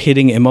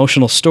 hard-hitting,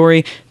 emotional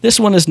story. This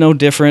one is no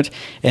different,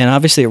 and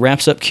obviously it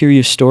wraps up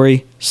Kiryu's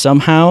story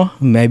somehow.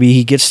 Maybe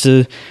he gets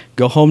to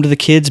go home to the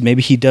kids.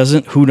 Maybe he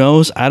doesn't. Who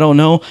knows? I don't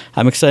know.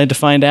 I'm excited to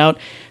find out.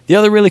 The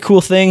other really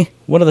cool thing,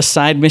 one of the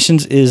side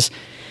missions is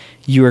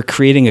you are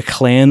creating a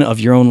clan of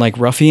your own, like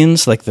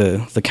ruffians, like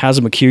the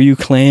Kazuma Kiryu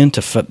clan,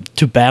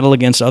 to battle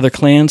against other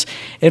clans.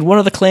 And one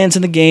of the clans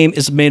in the game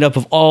is made up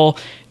of all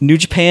New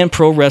Japan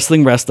Pro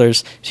Wrestling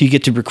wrestlers, so you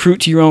get to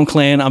recruit to your own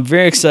clan. I'm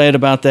very excited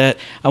about that.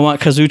 I want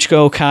Kazuchika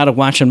Okada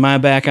watching my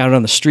back out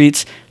on the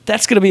streets.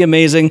 That's going to be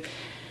amazing.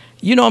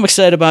 I'm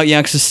excited about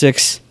Yakuza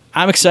 6.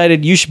 I'm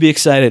excited. You should be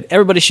excited.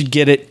 Everybody should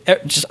get it.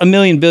 Just 1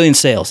 million billion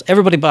sales.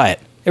 Everybody buy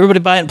it.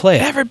 Everybody buy it and play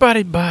it.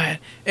 Everybody buy it.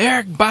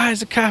 Eric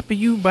buys a copy,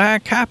 you buy a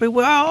copy,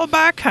 we all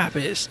buy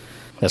copies.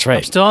 That's right.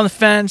 I'm still on the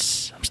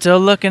fence. I'm still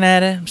looking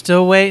at it. I'm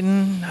still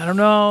waiting. I don't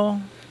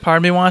know. Part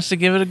of me wants to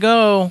give it a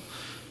go.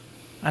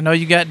 I know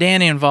you got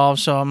Danny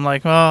involved, so I'm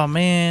like, oh,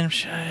 man.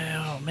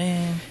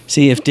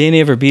 See, if Danny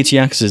ever beats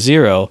Yakuza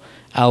 0,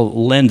 I'll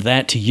lend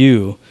that to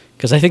you,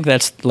 because I think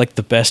that's like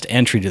the best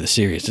entry to the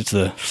series. It's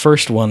the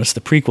first one. It's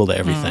the prequel to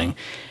everything.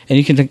 And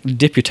you can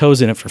dip your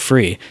toes in it for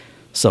free.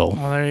 So,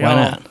 why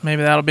not?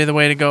 Maybe that'll be the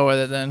way to go with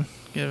it then.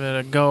 Give it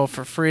a go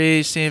for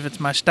free, see if it's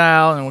my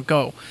style, and we'll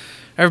go.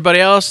 Everybody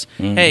else,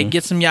 hey,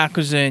 get some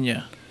Yakuza in you.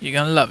 You're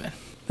going to love it.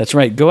 That's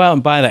right. Go out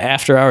and buy the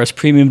After Hours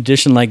Premium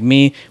Edition like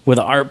me with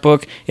an art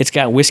book. It's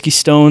got whiskey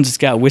stones. It's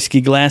got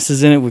whiskey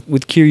glasses in it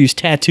with Kiryu's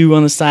tattoo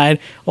on the side.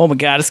 Oh, my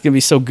God, it's going to be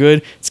so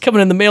good. It's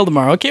coming in the mail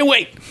tomorrow. I can't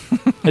wait.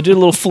 I did a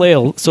little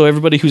flail so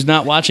everybody who's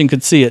not watching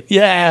could see it.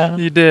 Yeah.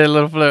 You did a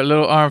little flail, a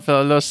little arm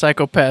flail, a little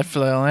psychopath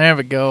flail. There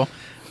we go.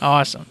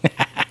 Awesome.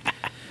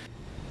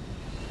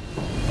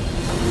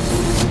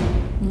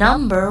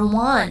 Number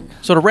 1.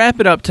 So to wrap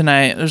it up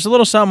tonight, there's a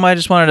little something I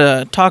just wanted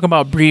to talk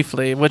about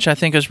briefly, which I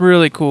think is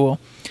really cool.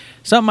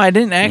 Something I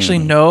didn't actually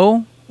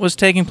know was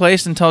taking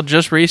place until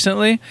just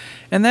recently,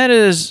 and that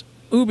is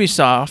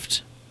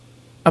Ubisoft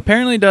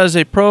apparently does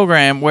a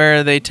program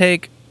where they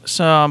take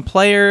some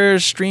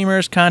players,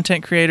 streamers,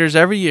 content creators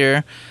every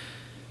year,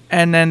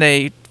 and then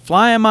they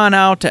fly them on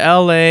out to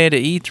LA,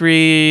 to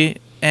E3,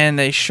 and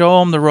they show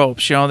them the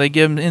ropes. They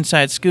give them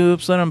inside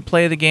scoops, let them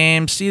play the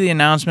game, see the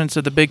announcements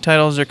of the big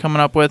titles they're coming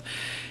up with.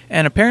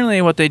 And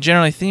apparently what they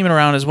generally theme it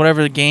around is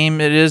whatever the game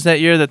it is that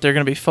year that they're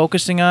going to be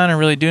focusing on and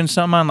really doing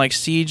something on, like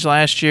Siege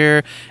last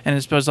year, and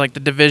it was like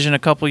The Division a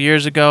couple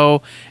years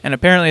ago. And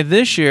apparently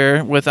this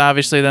year, with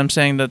obviously them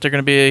saying that they're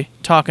going to be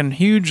talking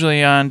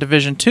hugely on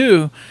Division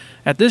 2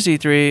 at this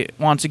E3,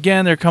 once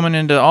again, they're coming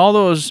into all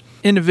those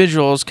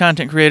individuals,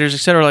 content creators,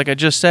 etc., like I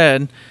just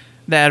said,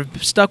 that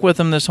have stuck with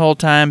them this whole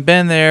time,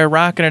 been there,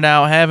 rocking it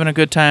out, having a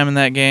good time in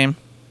that game.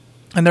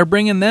 And they're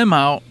bringing them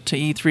out to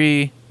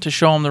E3 to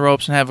show them the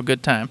ropes and have a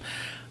good time.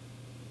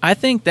 I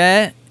think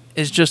that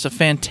is just a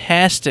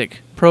fantastic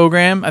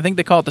program. I think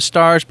they call it the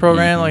STARS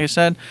program, like I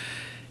said.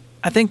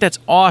 I think that's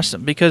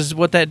awesome, because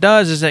what that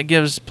does is that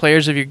gives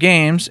players of your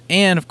games,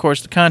 and of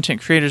course the content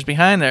creators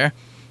behind there,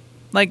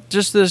 like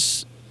just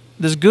this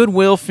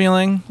goodwill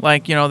feeling,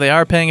 like, they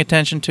are paying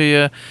attention to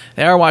you,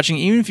 they are watching.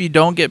 Even if you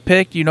don't get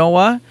picked, you know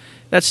what?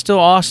 That's still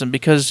awesome,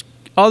 because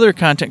other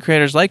content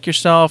creators like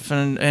yourself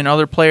and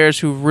other players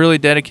who really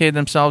dedicated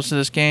themselves to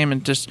this game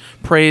and just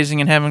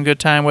praising and having a good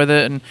time with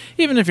it, and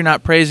even if you're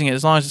not praising it,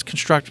 as long as it's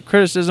constructive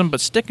criticism,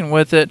 but sticking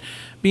with it,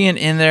 being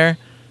in there,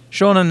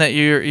 showing them that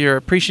you're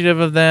appreciative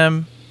of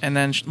them, and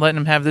then letting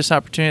them have this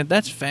opportunity,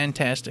 that's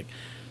fantastic.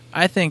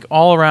 I think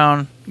all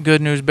around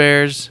good news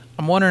bears.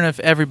 I'm wondering if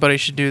everybody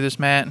should do this,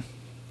 Matt.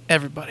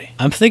 Everybody.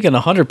 I'm thinking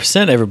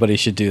 100% everybody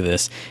should do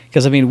this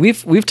because I mean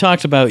we've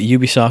talked about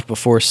Ubisoft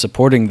before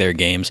supporting their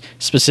games,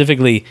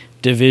 specifically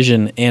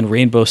Division and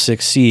Rainbow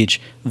Six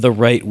Siege, the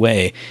right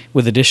way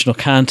with additional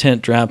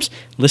content drops,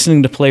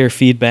 listening to player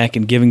feedback,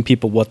 and giving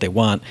people what they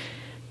want.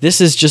 This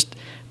is just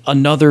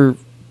another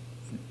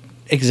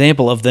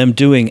example of them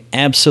doing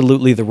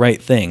absolutely the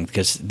right thing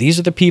because these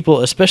are the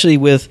people, especially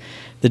with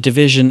the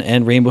Division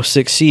and Rainbow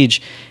Six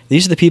Siege,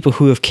 these are the people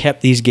who have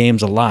kept these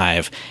games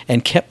alive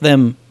and kept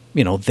them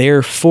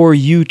there for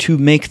you to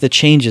make the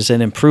changes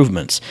and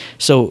improvements.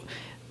 So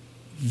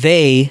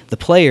they, the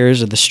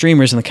players or the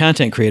streamers and the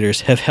content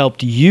creators, have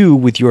helped you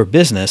with your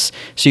business.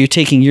 So you're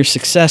taking your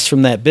success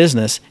from that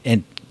business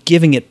and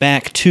giving it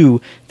back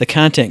to the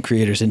content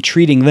creators and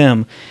treating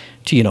them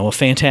to, a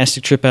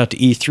fantastic trip out to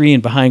E3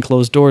 and behind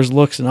closed doors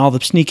looks and all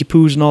the sneaky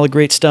poos and all the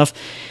great stuff.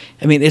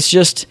 I mean, it's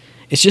just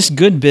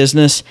good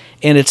business,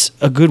 and it's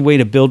a good way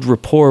to build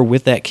rapport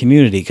with that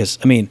community because,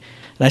 and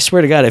I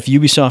swear to God, if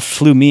Ubisoft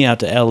flew me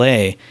out to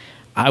LA,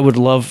 I would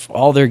love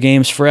all their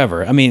games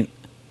forever. I mean,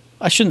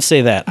 I shouldn't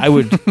say that. I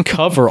would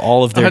cover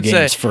all of their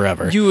games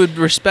forever. You would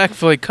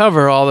respectfully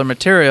cover all their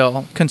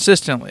material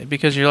consistently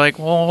because you're like,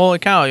 well, holy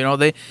cow,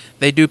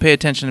 they do pay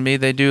attention to me.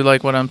 They do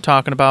like what I'm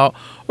talking about.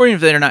 Or even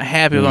if they're not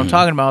happy with what I'm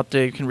talking about,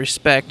 they can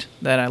respect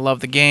that I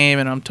love the game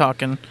and I'm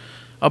talking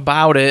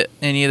about it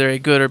in either a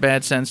good or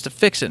bad sense to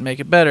fix it, make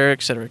it better,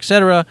 et cetera, et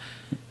cetera.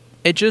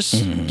 It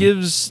just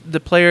gives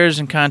the players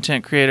and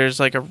content creators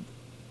like a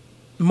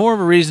more of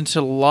a reason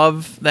to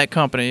love that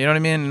company. You know what I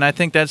mean? And I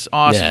think that's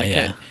awesome.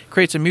 It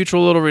creates a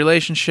mutual little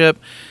relationship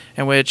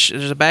in which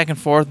there's a back and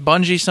forth.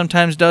 Bungie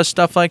sometimes does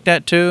stuff like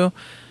that too.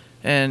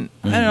 And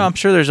I don't know, I'm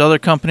sure there's other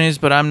companies,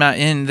 but I'm not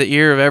in the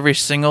ear of every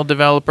single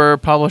developer,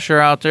 publisher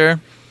out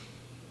there.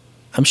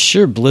 I'm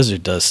sure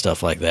Blizzard does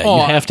stuff like that.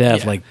 You have to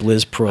have like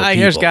Blizz Pro people.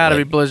 There's got to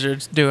be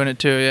Blizzards doing it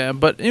too, yeah.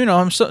 But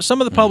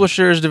some of the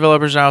publishers,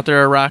 developers out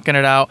there are rocking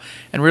it out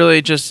and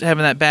really just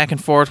having that back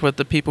and forth with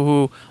the people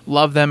who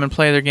love them and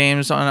play their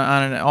games on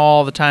an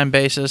all the time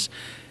basis.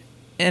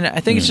 And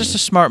I think it's just a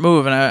smart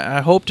move, and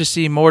I hope to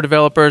see more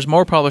developers,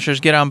 more publishers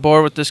get on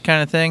board with this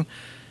kind of thing.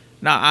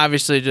 Not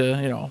obviously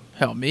to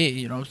help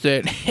me,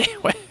 say,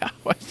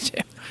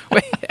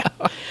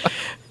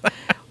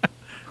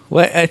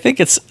 Well, I think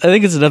it's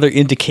another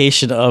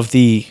indication of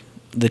the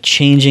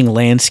changing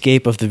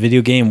landscape of the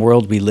video game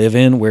world we live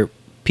in, where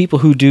people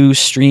who do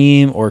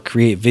stream or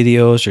create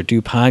videos or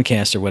do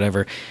podcasts or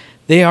whatever,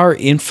 they are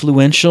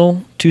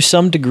influential to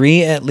some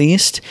degree at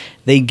least.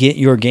 They get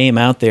your game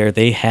out there.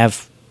 They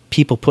have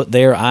people put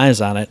their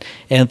eyes on it,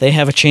 and they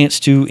have a chance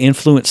to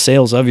influence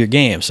sales of your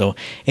game. So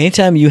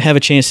anytime you have a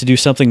chance to do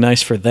something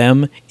nice for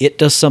them, it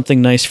does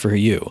something nice for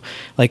you.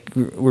 Like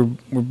we're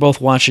both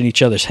watching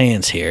each other's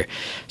hands here.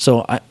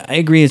 So I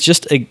agree. It's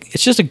just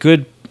a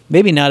good.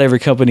 Maybe not every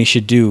company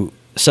should do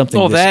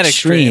something this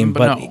extreme,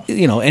 but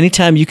no.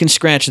 Anytime you can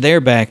scratch their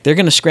back, they're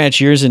going to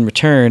scratch yours in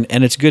return,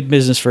 and it's good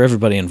business for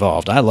everybody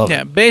involved. I love it.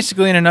 Yeah,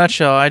 basically in a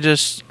nutshell, I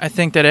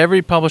think that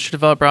every publisher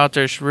developer out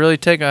there should really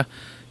take a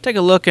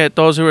look at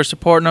those who are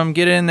supporting them.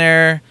 Get in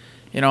there,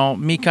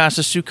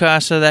 Mikasa,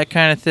 Sukasa, that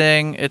kind of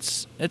thing.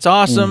 It's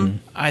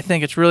awesome. I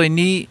think it's really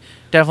neat.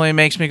 Definitely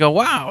makes me go,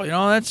 wow,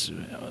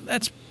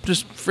 that's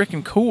just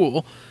freaking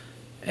cool.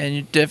 And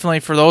you definitely,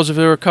 for those of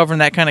you who are covering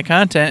that kind of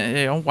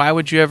content, why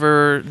would you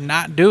ever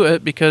not do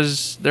it?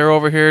 Because they're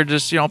over here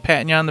just,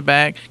 patting you on the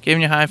back,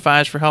 giving you high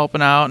fives for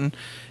helping out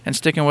and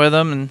sticking with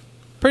them, and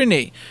pretty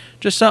neat.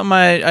 Just something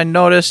I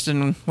noticed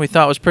and we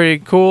thought was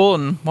pretty cool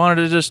and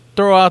wanted to just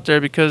throw out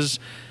there because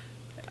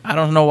I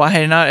don't know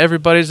why not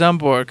everybody's on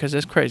board because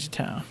it's crazy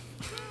town.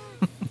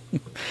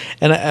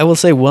 And I will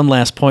say one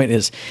last point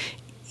is,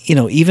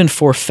 even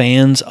for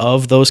fans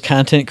of those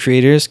content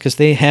creators, because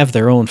they have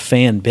their own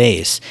fan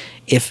base,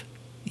 if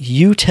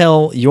you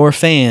tell your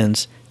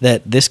fans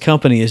that this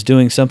company is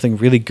doing something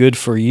really good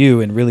for you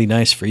and really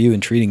nice for you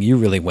and treating you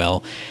really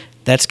well,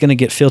 that's going to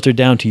get filtered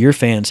down to your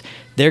fans.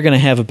 They're going to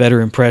have a better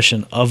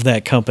impression of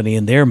that company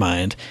in their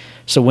mind.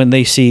 So when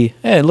they see,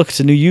 hey, look, it's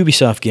a new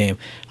Ubisoft game.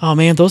 Oh,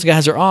 man, those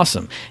guys are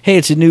awesome.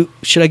 Hey,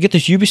 should I get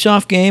this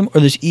Ubisoft game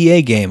or this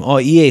EA game? Oh,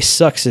 EA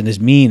sucks and is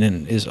mean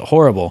and is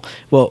horrible.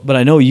 Well, but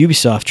I know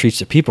Ubisoft treats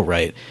the people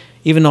right.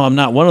 Even though I'm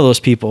not one of those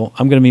people,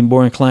 I'm going to be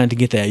more inclined to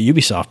get that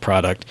Ubisoft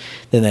product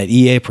than that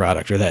EA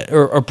product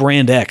or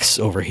Brand X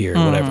over here,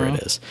 whatever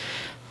it is.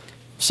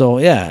 So,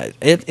 yeah,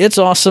 it's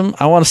awesome.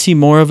 I want to see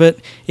more of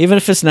it. Even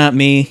if it's not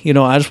me,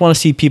 I just want to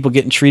see people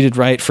getting treated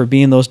right for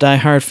being those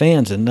diehard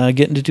fans and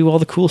getting to do all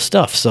the cool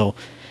stuff. So,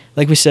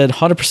 like we said,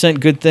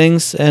 100% good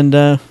things,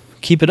 and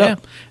keep it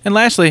up. And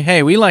lastly,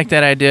 hey, we like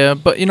that idea,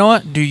 but you know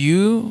what? Do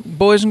you,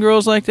 boys and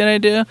girls, like that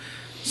idea?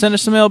 Send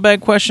us some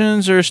mailbag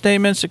questions or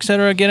statements,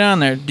 etc. Get on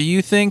there. Do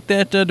you think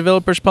that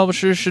developers,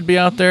 publishers should be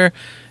out there,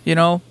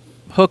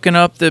 hooking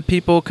up the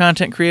people,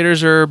 content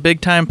creators, or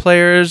big-time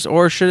players,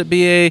 or should it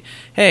be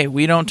hey,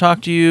 we don't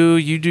talk to you,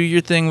 you do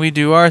your thing, we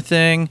do our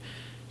thing,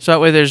 so that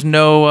way there's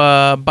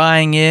no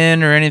buying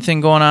in or anything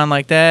going on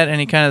like that,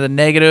 any kind of the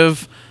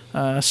negative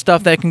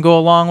stuff that can go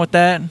along with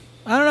that.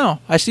 I don't know.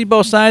 I see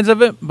both sides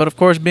of it, but of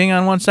course, being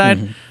on one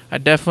side, I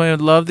definitely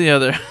would love the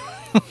other.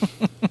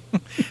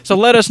 So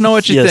let us know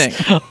what you think.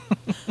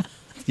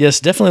 Yes,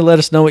 definitely let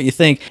us know what you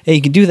think. Hey,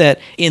 you can do that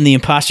in the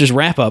Imposters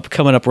Wrap-Up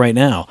coming up right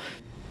now.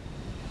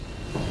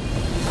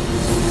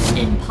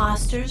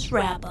 Imposters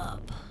Wrap-Up.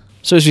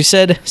 So as we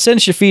said, send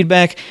us your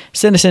feedback,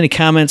 send us any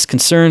comments,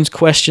 concerns,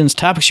 questions,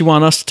 topics you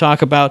want us to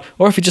talk about,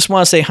 or if you just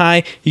want to say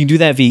hi, you can do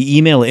that via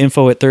email at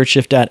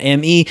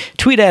info@thirdshift.me,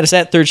 tweet at us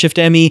at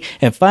ThirdShiftME,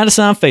 and find us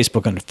on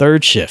Facebook under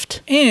Third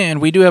Shift.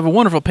 And we do have a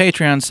wonderful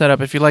Patreon set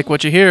up. If you like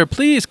what you hear,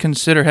 please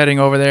consider heading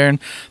over there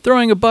and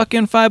throwing $1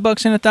 in,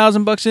 $5 in,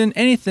 $1,000 in.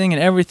 Anything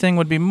and everything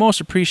would be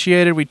most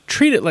appreciated. We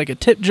treat it like a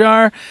tip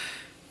jar.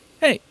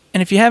 Hey,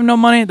 and if you have no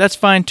money, that's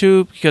fine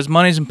too, because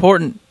money's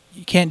important.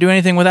 You can't do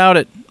anything without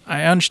it.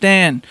 I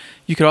understand.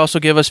 You could also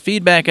give us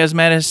feedback, as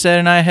Matt has said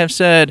and I have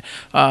said.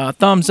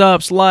 Thumbs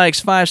ups,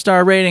 likes,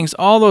 5-star ratings,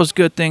 all those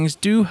good things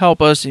do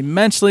help us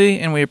immensely,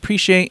 and we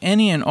appreciate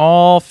any and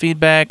all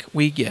feedback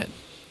we get.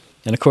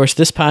 And of course,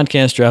 this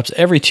podcast drops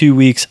every 2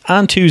 weeks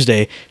on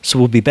Tuesday, so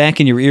we'll be back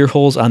in your ear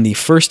holes on the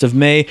 1st of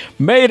May.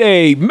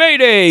 Mayday,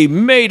 Mayday,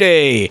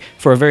 Mayday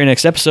for our very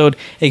next episode.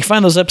 And you can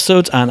find those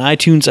episodes on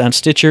iTunes, on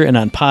Stitcher, and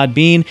on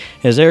Podbean.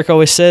 As Eric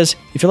always says,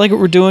 if you like what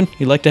we're doing,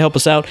 you'd like to help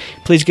us out,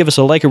 please give us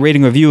a like, a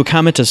rating, review, a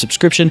comment, a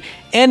subscription,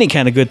 any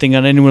kind of good thing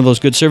on any one of those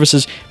good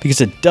services, because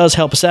it does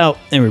help us out,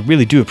 and we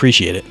really do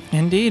appreciate it.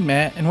 Indeed,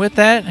 Matt. And with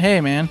that, hey,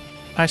 man,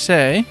 I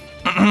say...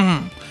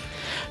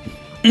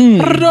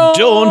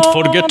 Don't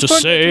forget to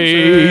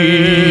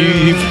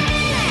save.